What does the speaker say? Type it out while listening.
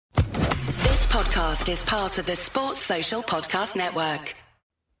podcast is part of the Sports Social Podcast Network.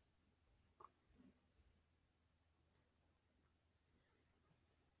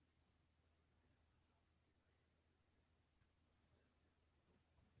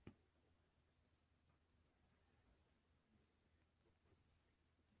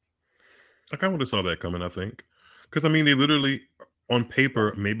 I kind of would have saw that coming, I think. Because, I mean, they literally, on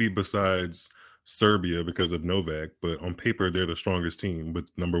paper, maybe besides Serbia because of Novak, but on paper, they're the strongest team with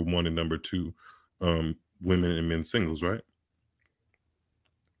number 1 and number 2 women and men's singles, right?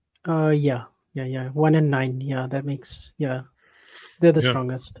 Yeah. 1 and 9. Yeah, that makes, they're the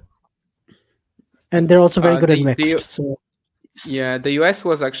strongest. And they're also very good at mixed. The US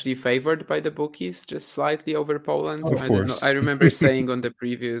was actually favored by the bookies, just slightly over Poland. Of course. I remember saying on the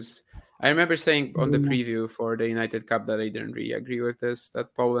previews, on the preview for the United Cup that I didn't really agree with this,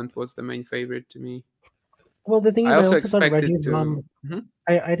 that Poland was the main favorite to me. Well, the thing is, I also thought expected Rajiv Ram.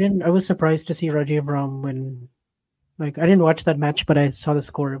 Mm-hmm. I was surprised to see Rajiv Ram win. Like, I didn't watch that match, but I saw the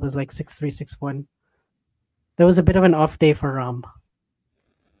score. It was like 6-3, 6-1. There was a bit of an off day for Ram.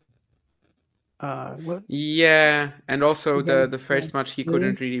 Yeah, and also the first match he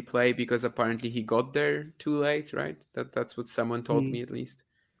couldn't really play because apparently he got there too late, right? That's what someone told me, at least.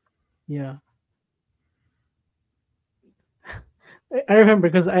 Yeah. I remember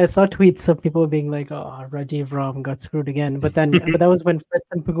because I saw tweets of people being like, "Oh, Rajiv Ram got screwed again." But that was when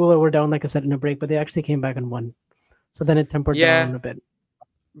Fritz and Pegula were down like a set in a break, but they actually came back and won. So then it tempered down a bit.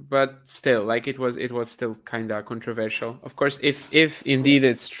 But still, like it was still kind of controversial. Of course, if indeed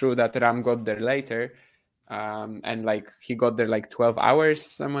it's true that Ram got there later, and like he got there like 12 hours,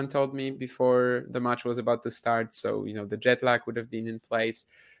 someone told me, before the match was about to start. So the jet lag would have been in place.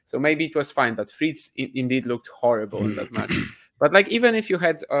 So maybe it was fine. But Fritz indeed looked horrible in that match. But like even if you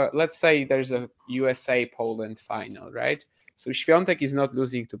had, let's say there's a USA-Poland final, right? So Swiatek is not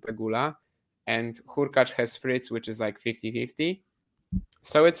losing to Pegula, and Hurkacz has Fritz, which is like 50-50.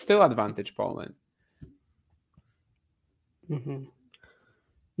 So it's still advantage Poland. Mm-hmm.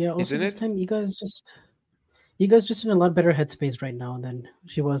 Yeah, also Isn't this it? time you guys just in a lot better headspace right now than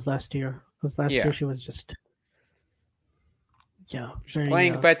she was last year. Because last year she was just she's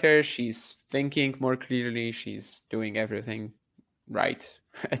playing better, she's thinking more clearly, she's doing everything right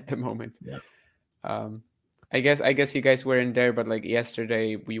at the moment. I guess you guys weren't there, but like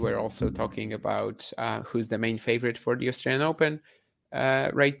yesterday we were also talking about who's the main favorite for the Australian Open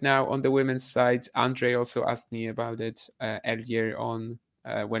right now on the women's side. Andre also asked me about it earlier on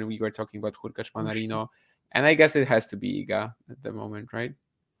when we were talking about Hurkacz Manarino, and I guess it has to be Iga at the moment, right?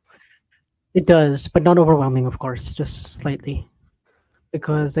 It does, but not overwhelming, of course, just slightly.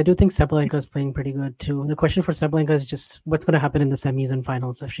 Because I do think Sabalenka is playing pretty good too. The question for Sabalenka is just what's going to happen in the semis and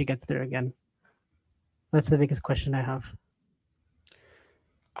finals if she gets there again. That's the biggest question I have.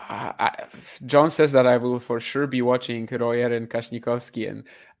 John says that I will for sure be watching Royer and Kashnikovsky, and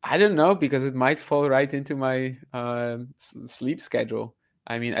I don't know because it might fall right into my sleep schedule.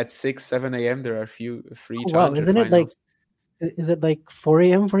 I mean, at 6-7 a.m. there are free challenger finals. Is it like 4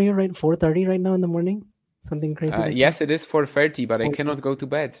 a.m. for you, right? 4:30 right now in the morning? Something crazy. Yes, it is 4:30, but I cannot go to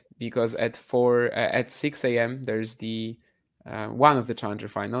bed because at 6 a.m. there's the one of the challenger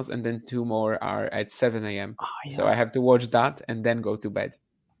finals, and then 2 more are at 7 a.m. So I have to watch that and then go to bed.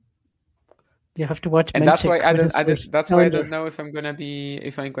 You have to watch, and that's why I don't know if I'm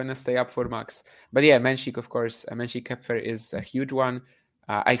gonna stay up for Max. But yeah, Menchik, of course, Menchik Kepfer is a huge one.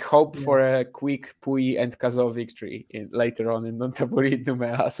 I hope for a quick Pui and Kazov victory later on in Nonthaburi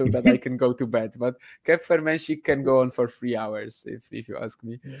Numea so that I can go to bed. But Kepfer Menchik can go on for 3 hours if you ask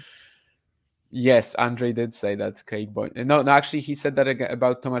me. Yeah. Yes, Andre did say that Craig Boynton. No, actually he said that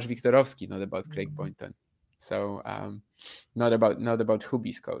about Tomasz Wiktorowski, not about Craig Boynton. So not about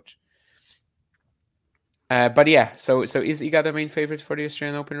Hubi's coach. But yeah, so is Iga the main favorite for the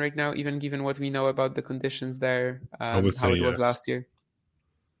Australian Open right now, even given what we know about the conditions there, I would say how it was last year?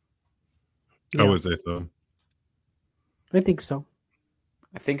 I would say so. I think so.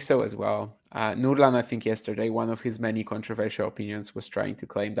 I think so as well. Nurlan, I think yesterday, one of his many controversial opinions was trying to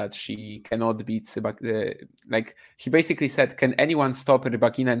claim that she cannot beat like he basically said, can anyone stop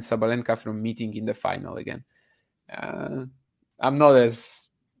Rybakina and Sabalenka from meeting in the final again? I'm not as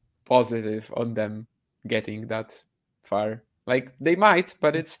positive on them getting that far. Like they might,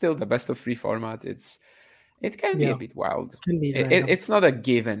 but it's still the best of 3 format. It can be a bit wild. It's not a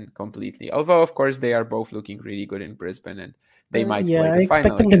given completely. Although, of course, they are both looking really good in Brisbane, and they might play the final. I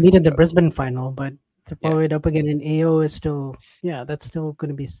expect them to meet in the Brisbane final, but to follow it up again in AO is still, that's still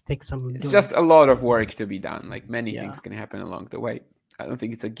going to take some. It's just a lot of work to be done. Like many things can happen along the way. I don't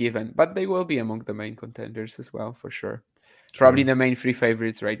think it's a given, but they will be among the main contenders as well, for sure. Probably the main three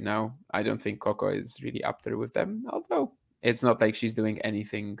favorites right now. I don't think Coco is really up there with them, although it's not like she's doing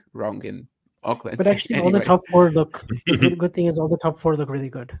anything wrong in Auckland. But actually, all the anyway. top four look. The good thing is all the top four look really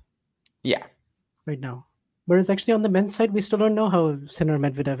good Yeah. right now. Whereas actually on the men's side, we still don't know how Sinner,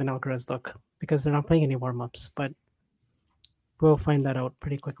 Medvedev, and Alcaraz look because they're not playing any warm-ups. But we'll find that out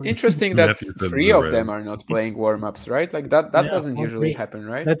pretty quickly. Interesting that three of them are not playing warm-ups, right? Like that doesn't usually happen,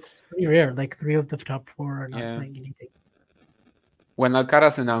 right? That's pretty rare. Like 3 of the top 4 are not playing anything. When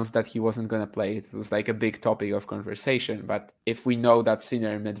Alcaraz announced that he wasn't going to play, it was like a big topic of conversation. But if we know that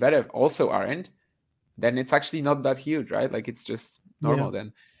Sinner and Medvedev also aren't, then it's actually not that huge, right? Like it's just normal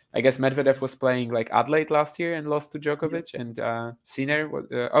then. I guess Medvedev was playing like Adelaide last year and lost to Djokovic, and Sinner,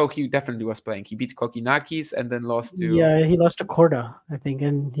 he definitely was playing. He beat Kokinakis and then lost to... Yeah, he lost to Korda, I think,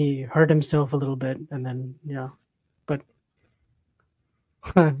 and he hurt himself a little bit, and then, but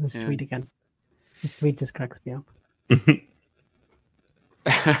this tweet again. This tweet just cracks me up.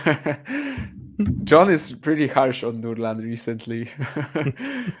 John is pretty harsh on Nurlan recently.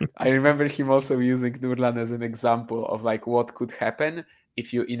 I remember him also using Nurlan as an example of like what could happen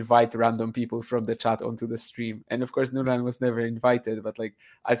if you invite random people from the chat onto the stream. And of course, Nurlan was never invited, but like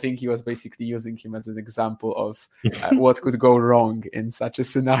I think he was basically using him as an example of what could go wrong in such a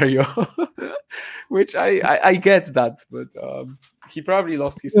scenario. Which I get that, but he probably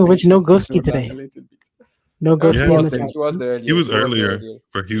lost his. Which no ghosty today. A little bit. No ghosty in the chat. He was there earlier. He was earlier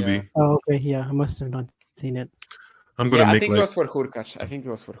for Hubie. Yeah. Oh, okay. Yeah, I must have not seen it. I'm gonna make I think it was for Hurkacz.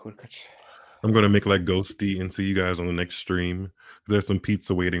 I'm gonna make like ghosty and see you guys on the next stream. There's some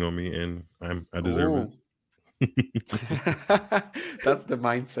pizza waiting on me, and I deserve it. That's the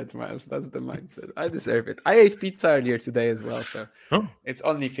mindset, Miles. That's the mindset. I deserve it. I ate pizza earlier today as well, so it's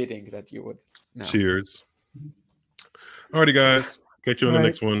only fitting that you would. No. Cheers. Alrighty, guys. Catch you on the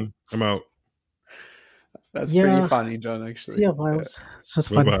next one. I'm out. That's pretty funny, John, actually. See ya, Miles. It's just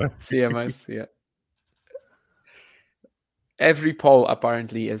fun. Bye-bye. See ya, Miles. See ya. Every poll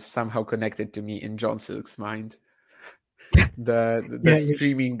apparently is somehow connected to me in John Silk's mind. The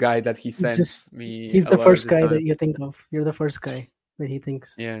streaming guy that he sends me. He's the first guy that you think of. You're the first guy that he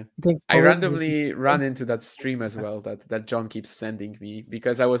thinks. Yeah. I randomly run into that stream as well that John keeps sending me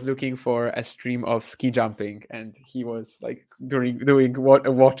because I was looking for a stream of ski jumping and he was like doing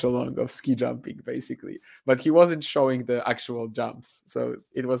a watch along of ski jumping basically, but he wasn't showing the actual jumps. So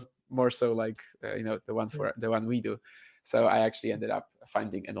it was more so like the one we do. So I actually ended up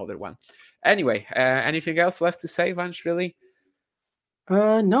finding another one. Anyway, anything else left to say, Vansh, really?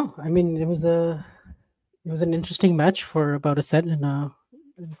 No. I mean, it was an interesting match for about a set and a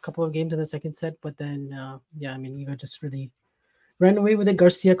couple of games in the second set. But then, Iga just really ran away with it.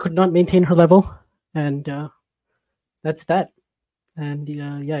 Garcia could not maintain her level. And that's that. And,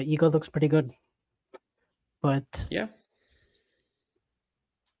 Iga looks pretty good. But...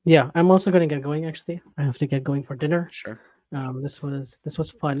 Yeah, I'm also going to get going, actually. I have to get going for dinner. Sure. This was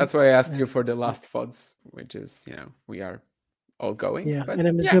fun. That's why I asked you for the last FODs, which is, we are all going. Yeah, but and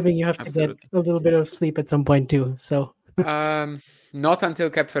I'm assuming you have to get a little bit of sleep at some point too. So not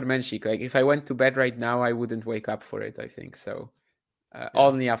until Kepfermenschik. Like if I went to bed right now, I wouldn't wake up for it, I think. So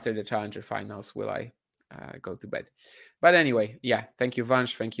only after the Challenger finals will I go to bed. But anyway, thank you,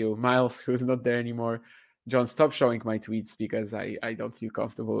 Vansh. Thank you, Miles, who's not there anymore. John, stop showing my tweets because I don't feel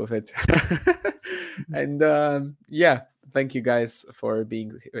comfortable with it. And thank you guys for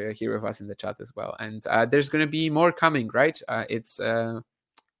being here with us in the chat as well. And there's going to be more coming, right? It's Sabalenka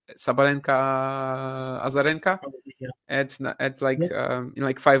Azarenka at in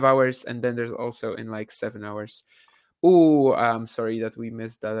like 5 hours, and then there's also in like 7 hours. Oh, I'm sorry that we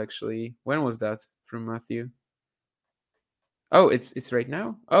missed that actually. When was that from Matthew? Oh, it's right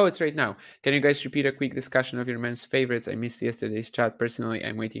now? Oh, it's right now. Can you guys repeat a quick discussion of your men's favorites? I missed yesterday's chat. Personally,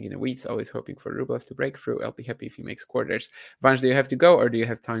 I'm waiting in the weeds, always hoping for Rublev to break through. I'll be happy if he makes quarters. Vansh, do you have to go or do you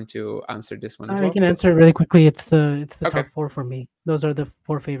have time to answer this one as well? I can answer it really quickly. It's the top 4 for me. Those are the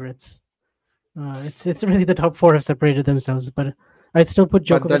 4 favorites. It's really the top 4 have separated themselves, but I still put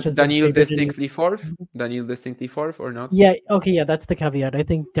Djokovic as Daniil distinctly fourth? Daniil distinctly fourth or not? Yeah, okay, that's the caveat. I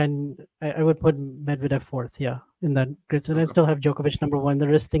think I would put Medvedev fourth, in that grid. And I still have Djokovic number 1. The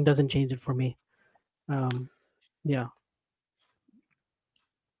wrist thing doesn't change it for me.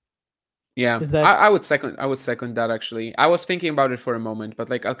 Yeah, I would second that actually. I was thinking about it for a moment, but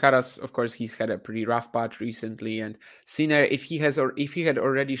like Alcaraz, of course, he's had a pretty rough patch recently, and Sinner, if he had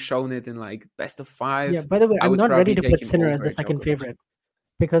already shown it in like best of 5. Yeah. By the way, I'm not ready to put Sinner as the second favorite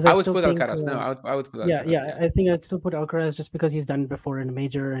because I would put Alcaraz. No, I would put Alcaraz. Yeah. I think I'd still put Alcaraz just because he's done it before in a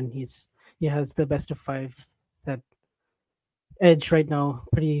major, and he has the best of 5 that edge right now,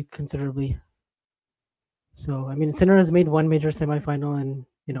 pretty considerably. So I mean, Sinner has made one major semifinal, and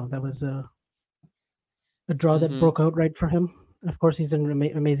that was a draw that broke out right for him. Of course, he's in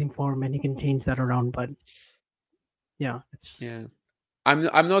amazing form, and he can change that around. But it's I'm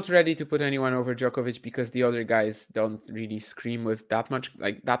not ready to put anyone over Djokovic because the other guys don't really scream with that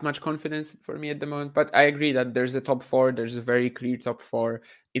much confidence for me at the moment. But I agree that there's a top four. There's a very clear top four.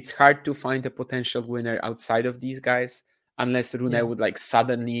 It's hard to find a potential winner outside of these guys unless Rune would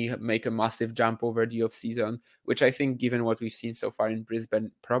suddenly make a massive jump over the off season, which I think, given what we've seen so far in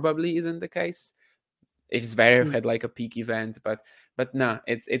Brisbane, probably isn't the case. If Zverev had a peak event, but no,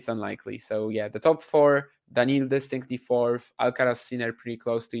 it's unlikely. So yeah, the top four: Daniil distinctly fourth, Alcaraz, Sinner pretty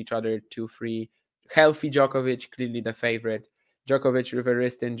close to each other, 2-3. Healthy Djokovic, clearly the favorite. Djokovic with a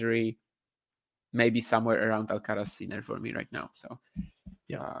wrist injury, maybe somewhere around Alcaraz, Sinner for me right now. So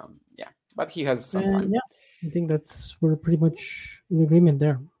but he has some time. I think we're pretty much in agreement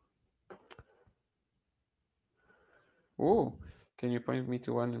there. Oh, can you point me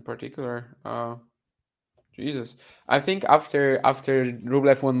to one in particular? Jesus. I think after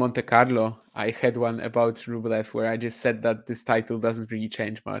Rublev won Monte Carlo, I had one about Rublev where I just said that this title doesn't really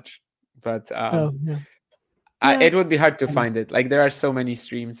change much. But it would be hard to find it. There are so many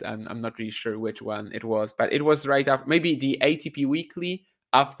streams, and I'm not really sure which one it was. But it was right after, maybe the ATP Weekly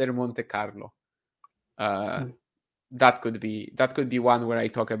after Monte Carlo. That could be one where I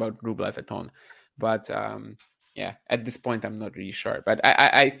talk about Rublev a ton. But at this point, I'm not really sure. But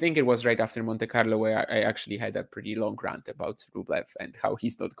I think it was right after Monte Carlo where I actually had a pretty long rant about Rublev and how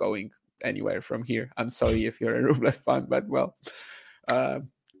he's not going anywhere from here. I'm sorry if you're a Rublev fan, but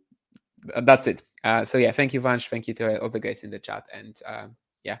that's it. So thank you, Vansh. Thank you to all the guys in the chat. And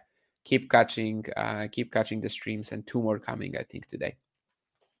keep catching the streams, and 2 more coming, I think, today.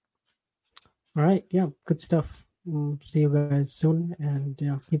 All right. Yeah, good stuff. See you guys soon, and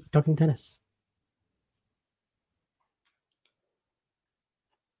keep talking tennis.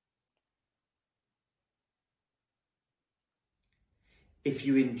 If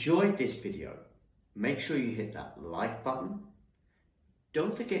you enjoyed this video, make sure you hit that like button.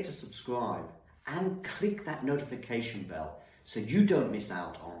 Don't forget to subscribe and click that notification bell so you don't miss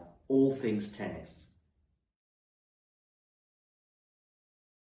out on all things tennis.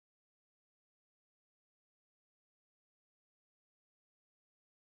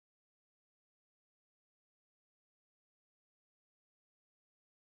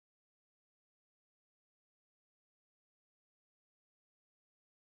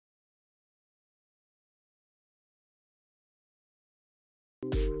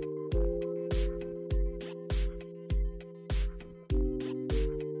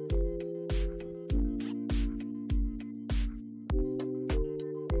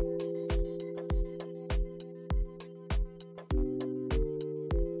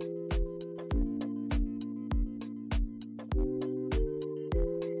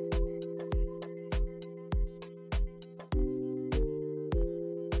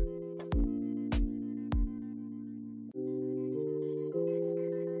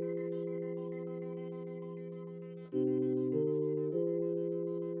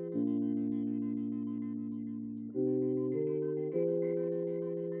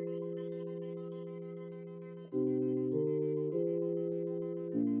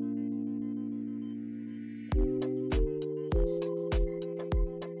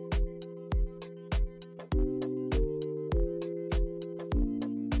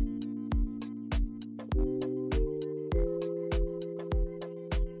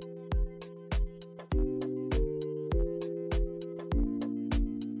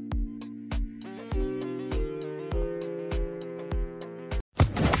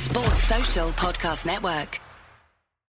 Social Podcast Network.